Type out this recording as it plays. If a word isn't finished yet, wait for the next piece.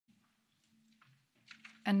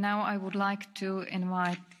And now I would like to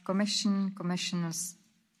invite Commissioner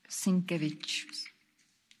Sinkevičius.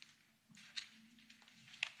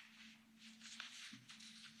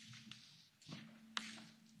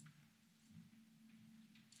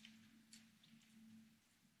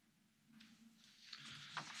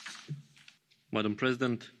 Madam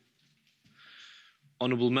President,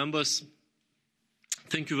 honourable members,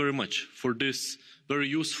 thank you very much for this very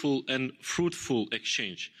useful and fruitful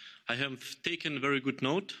exchange. I have taken very good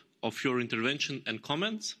note of your intervention and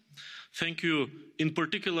comments. Thank you in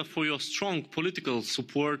particular for your strong political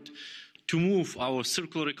support to move our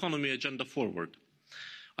circular economy agenda forward.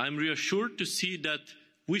 I am reassured to see that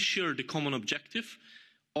we share the common objective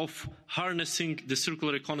of harnessing the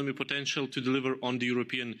circular economy potential to deliver on the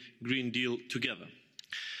European Green Deal together.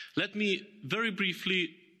 Let me very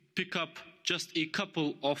briefly pick up just a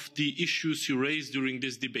couple of the issues you raised during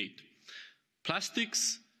this debate.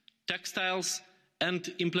 Plastics, textiles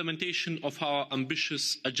and implementation of our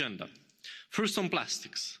ambitious agenda. First on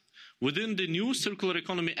plastics. Within the new Circular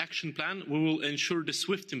Economy Action Plan, we will ensure the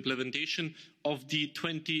swift implementation of the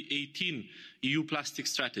 2018 EU Plastic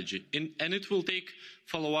Strategy, and it will take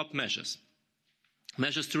follow-up measures.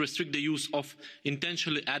 Measures to restrict the use of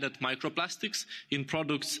intentionally added microplastics in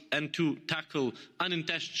products and to tackle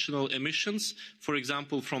unintentional emissions, for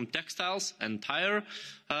example, from textiles and tire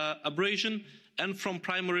abrasion, and from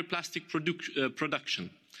primary plastic production.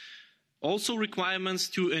 Also requirements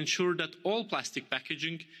to ensure that all plastic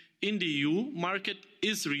packaging in the EU market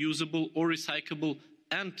is reusable or recyclable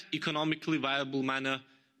and economically viable manner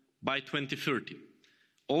by 2030.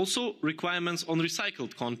 Also requirements on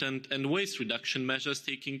recycled content and waste reduction measures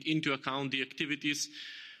taking into account the activities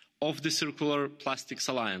of the Circular Plastics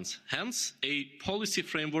Alliance. Hence, a policy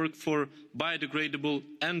framework for biodegradable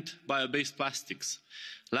and bio-based plastics.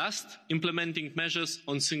 Last, implementing measures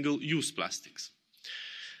on single-use plastics.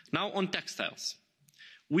 Now on textiles.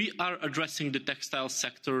 We are addressing the textile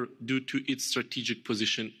sector due to its strategic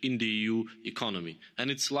position in the EU economy and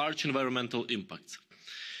its large environmental impact.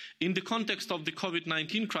 In the context of the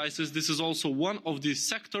COVID-19 crisis, this is also one of the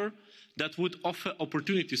sectors that would offer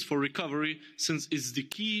opportunities for recovery, since it's the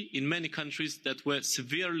key in many countries that were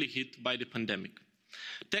severely hit by the pandemic.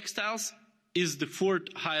 Textiles is the fourth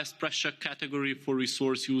highest pressure category for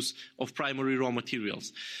resource use of primary raw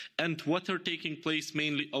materials, and what are taking place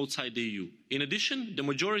mainly outside the EU. In addition, the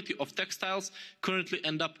majority of textiles currently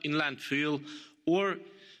end up in landfill or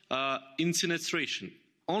incineration.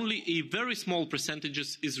 Only a very small percentage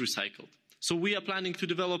is recycled. So we are planning to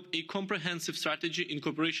develop a comprehensive strategy in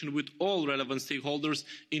cooperation with all relevant stakeholders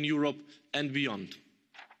in Europe and beyond.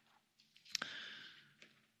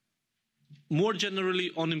 More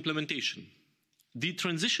generally on implementation. The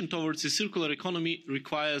transition towards a circular economy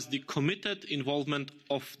requires the committed involvement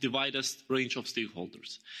of the widest range of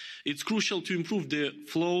stakeholders. It's crucial to improve the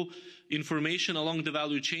flow of information along the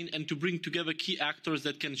value chain and to bring together key actors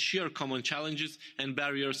that can share common challenges and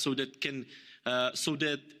barriers so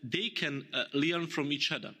that they can learn from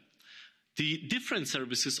each other. The different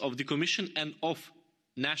services of the Commission and of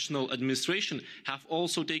national administration have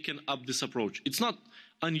also taken up this approach. It's not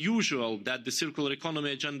unusual that the circular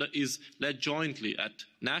economy agenda is led jointly at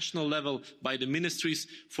national level by the ministries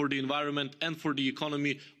for the environment and for the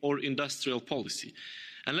economy or industrial policy.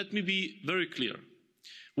 And let me be very clear.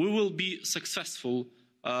 We will be successful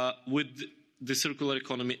with the Circular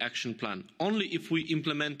Economy Action Plan only if we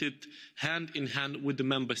implement it hand in hand with the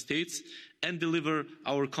Member States and deliver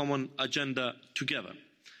our common agenda together.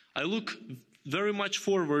 I look very much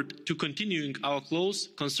forward to continuing our close,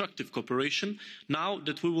 constructive cooperation now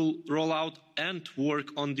that we will roll out and work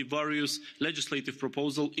on the various legislative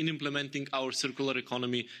proposals in implementing our Circular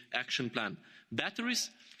Economy Action Plan.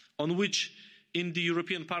 Batteries, on which in the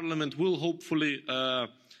European Parliament will hopefully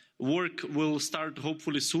work will start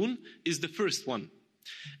hopefully soon, is the first one.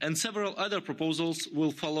 And several other proposals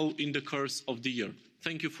will follow in the course of the year.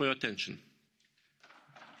 Thank you for your attention.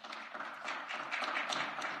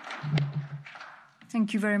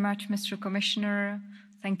 Thank you very much, Mr. Commissioner.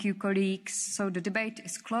 Thank you, colleagues. So the debate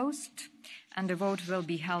is closed and the vote will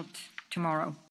be held tomorrow.